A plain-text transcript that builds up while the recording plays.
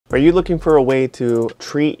Are you looking for a way to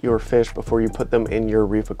treat your fish before you put them in your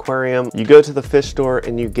reef aquarium? You go to the fish store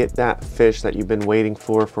and you get that fish that you've been waiting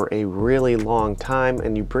for a really long time,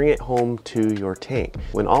 and you bring it home to your tank.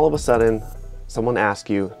 When all of a sudden, someone asks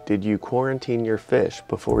you, did you quarantine your fish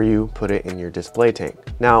before you put it in your display tank?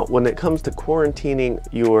 Now, when it comes to quarantining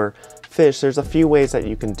your fish, there's a few ways that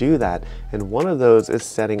you can do that, and one of those is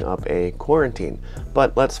setting up a quarantine.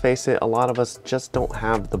 But let's face it, a lot of us just don't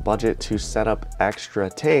have the budget to set up extra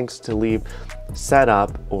tanks to leave set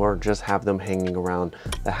up or just have them hanging around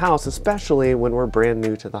the house, especially when we're brand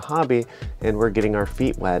new to the hobby and we're getting our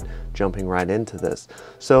feet wet jumping right into this.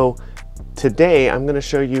 So today I'm going to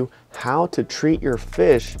show you how to treat your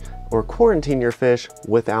fish or quarantine your fish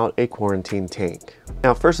without a quarantine tank.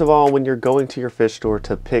 Now, first of all, when you're going to your fish store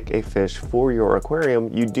to pick a fish for your aquarium,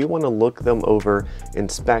 you do want to look them over,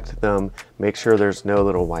 inspect them, make sure there's no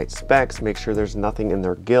little white specks, make sure there's nothing in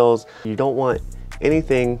their gills. You don't want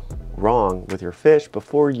anything wrong with your fish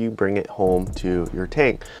before you bring it home to your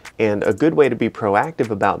tank. And a good way to be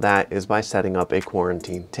proactive about that is by setting up a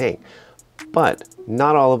quarantine tank. But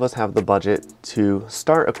not all of us have the budget to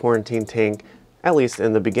start a quarantine tank, at least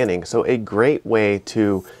in the beginning. So a great way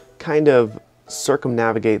to kind of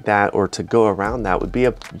circumnavigate that or to go around that would be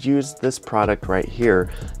to use this product right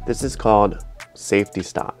here. This is called Safety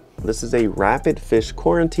Stop. This is a rapid fish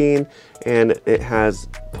quarantine, and it has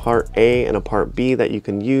part A and a part B that you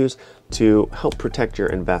can use to help protect your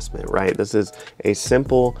investment, right? This is a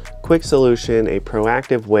simple, quick solution, a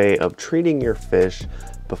proactive way of treating your fish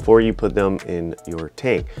before you put them in your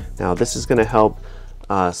tank. Now, this is going to help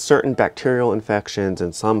certain bacterial infections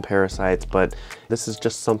and some parasites, but this is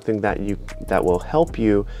just something that will help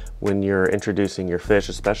you when you're introducing your fish,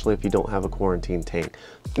 especially if you don't have a quarantine tank.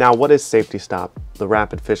 Now, what is Safety Stop, the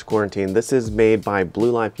rapid fish quarantine? This is made by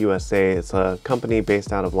Blue Life USA. It's a company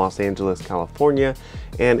based out of Los Angeles, California,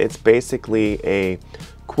 and it's basically a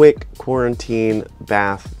quick quarantine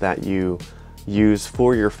bath that you use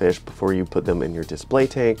for your fish before you put them in your display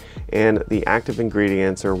tank. And the active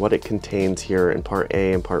ingredients, or what it contains here in part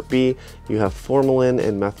A and part B, you have formalin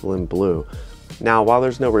and methylene blue. Now, while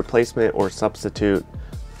there's no replacement or substitute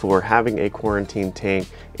for having a quarantine tank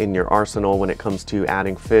in your arsenal when it comes to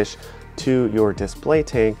adding fish to your display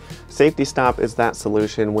tank, Safety Stop is that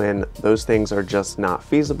solution when those things are just not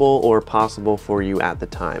feasible or possible for you at the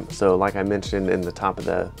time. So like I mentioned in the top of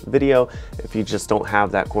the video, if you just don't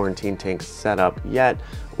have that quarantine tank set up yet,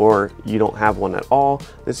 or you don't have one at all,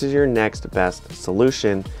 this is your next best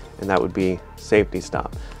solution, and that would be Safety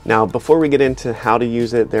Stop. Now, before we get into how to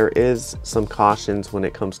use it, there is some cautions when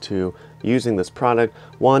it comes to using this product.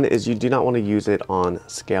 One is you do not want to use it on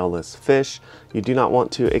scaleless fish. You do not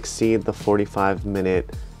want to exceed the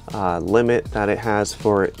 45-minute limit that it has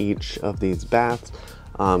for each of these baths.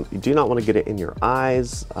 You do not want to get it in your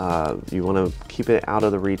eyes. You want to keep it out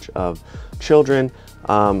of the reach of children.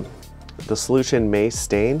 The solution may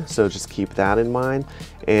stain, so just keep that in mind.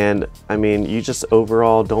 And I mean, you just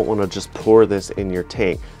overall don't want to just pour this in your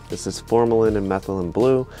tank. This is formalin and methylene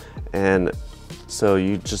blue, and so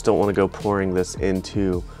you just don't want to go pouring this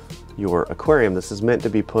into your aquarium. This is meant to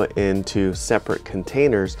be put into separate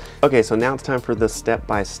containers. Okay, so now it's time for the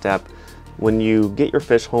step-by-step. When you get your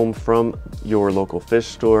fish home from your local fish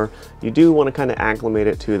store, you do want to kind of acclimate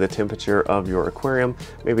it to the temperature of your aquarium,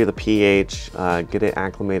 maybe the pH, get it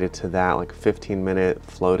acclimated to that, like 15-minute,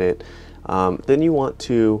 float it. Then you want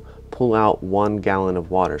to pull out 1 gallon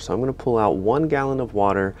of water. So I'm going to pull out 1 gallon of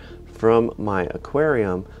water from my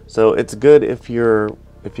aquarium. So it's good if you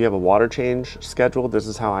have a water change scheduled. This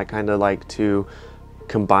is how I kind of like to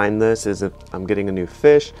combine this, is if I'm getting a new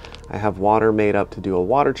fish, I have water made up to do a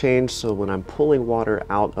water change, so when I'm pulling water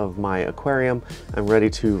out of my aquarium, I'm ready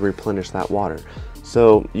to replenish that water.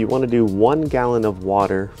 So you want to do 1 gallon of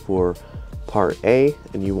water for part A,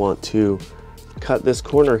 and you want to cut this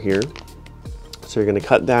corner here. So you're going to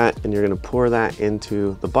cut that and you're going to pour that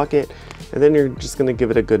into the bucket, and then you're just going to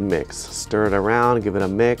give it a good mix. Stir it around, give it a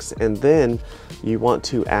mix, and then you want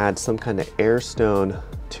to add some kind of air stone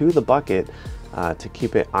to the bucket to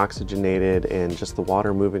keep it oxygenated and just the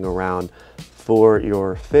water moving around for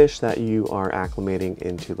your fish that you are acclimating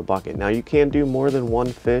into the bucket. Now, you can do more than one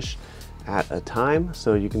fish at a time,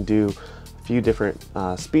 so you can do a few different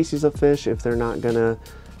species of fish if they're not gonna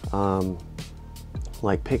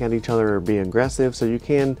like pick at each other or be aggressive. So you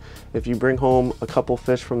can, if you bring home a couple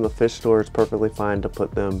fish from the fish store, it's perfectly fine to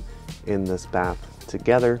put them in this bath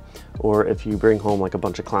together. Or if you bring home like a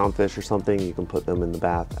bunch of clownfish or something, you can put them in the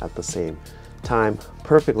bath at the same time,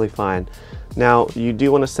 perfectly fine. Now, you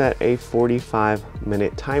do want to set a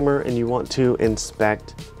 45-minute timer, and you want to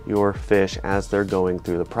inspect your fish as they're going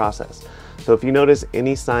through the process. So if you notice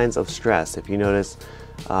any signs of stress, if you notice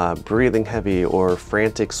breathing heavy or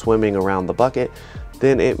frantic swimming around the bucket,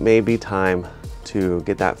 then it may be time to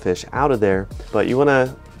get that fish out of there. But you want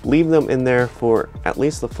to leave them in there for at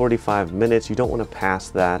least the 45 minutes. You don't want to pass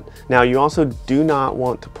that. Now, you also do not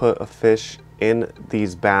want to put a fish in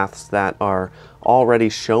these baths that are already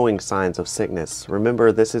showing signs of sickness.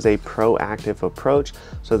 Remember, this is a proactive approach,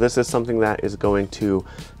 so this is something that is going to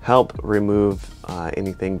help remove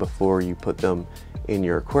anything before you put them in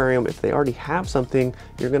your aquarium. If they already have something,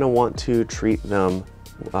 you're going to want to treat them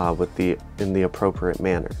in the appropriate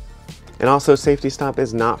manner. And also, safety stop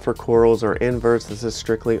is not for corals or inverts. This is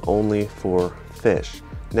strictly only for fish.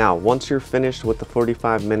 Now, once you're finished with the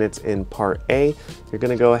 45 minutes in part A, you're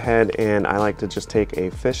gonna go ahead, and I like to just take a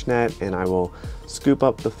fish net and I will scoop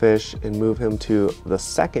up the fish and move him to the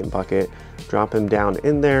second bucket, drop him down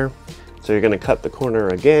in there. So you're gonna cut the corner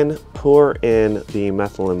again, pour in the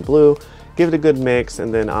methylene blue, give it a good mix,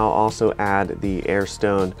 and then I'll also add the air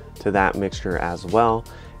stone to that mixture as well.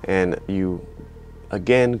 And you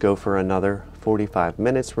again go for another 45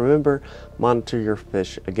 minutes. Remember, monitor your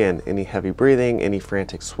fish again. Any heavy breathing, any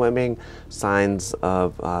frantic swimming, signs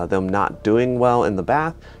of them not doing well in the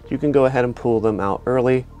bath, you can go ahead and pull them out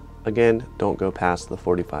early. Again, don't go past the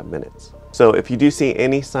 45 minutes. So if you do see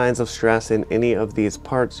any signs of stress in any of these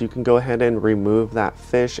parts, you can go ahead and remove that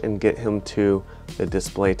fish and get him to the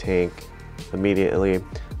display tank immediately.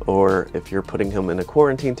 Or if you're putting him in a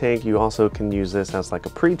quarantine tank, you also can use this as like a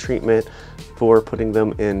pre-treatment for putting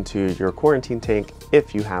them into your quarantine tank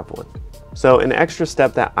if you have one. So an extra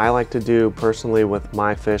step that I like to do personally with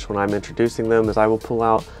my fish when I'm introducing them is I will pull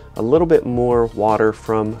out a little bit more water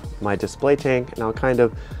from my display tank, and I'll kind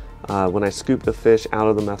of, when I scoop the fish out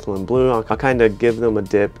of the methylene blue, I'll kind of give them a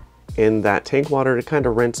dip in that tank water to kind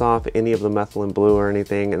of rinse off any of the methylene blue or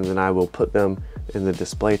anything, and then I will put them in the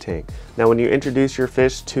display tank. Now, when you introduce your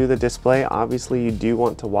fish to the display, obviously you do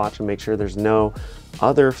want to watch and make sure there's no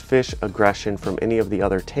other fish aggression from any of the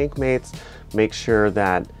other tank mates. Make sure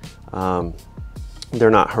that they're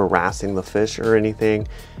not harassing the fish or anything.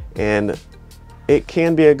 And it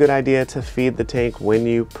can be a good idea to feed the tank when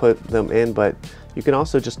you put them in, but you can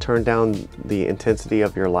also just turn down the intensity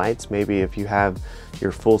of your lights. Maybe if you have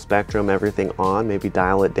your full spectrum, everything on, maybe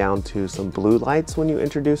dial it down to some blue lights when you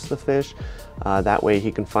introduce the fish. That way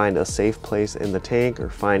he can find a safe place in the tank or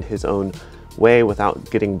find his own way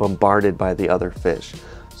without getting bombarded by the other fish.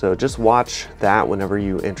 So just watch that whenever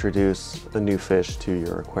you introduce a new fish to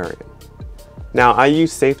your aquarium. Now, I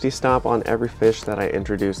use safety stop on every fish that I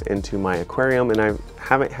introduce into my aquarium, and I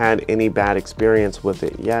haven't had any bad experience with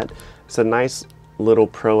it yet. It's a nice little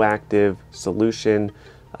proactive solution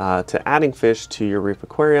to adding fish to your reef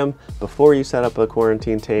aquarium before you set up a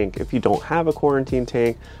quarantine tank, if you don't have a quarantine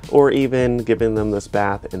tank, or even giving them this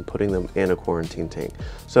bath and putting them in a quarantine tank.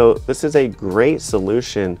 So this is a great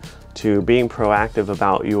solution to being proactive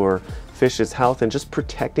about your fish's health and just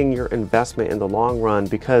protecting your investment in the long run,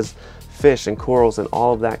 because fish and corals and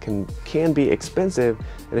all of that can be expensive,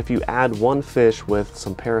 and if you add one fish with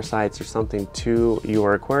some parasites or something to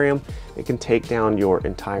your aquarium, it can take down your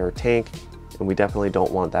entire tank, and we definitely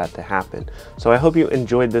don't want that to happen. So I hope you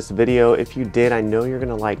enjoyed this video. If you did, I know you're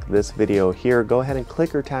gonna like this video here. Go ahead and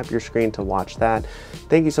click or tap your screen to watch that.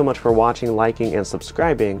 Thank you so much for watching, liking, and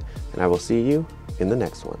subscribing, and I will see you in the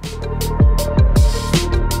next one.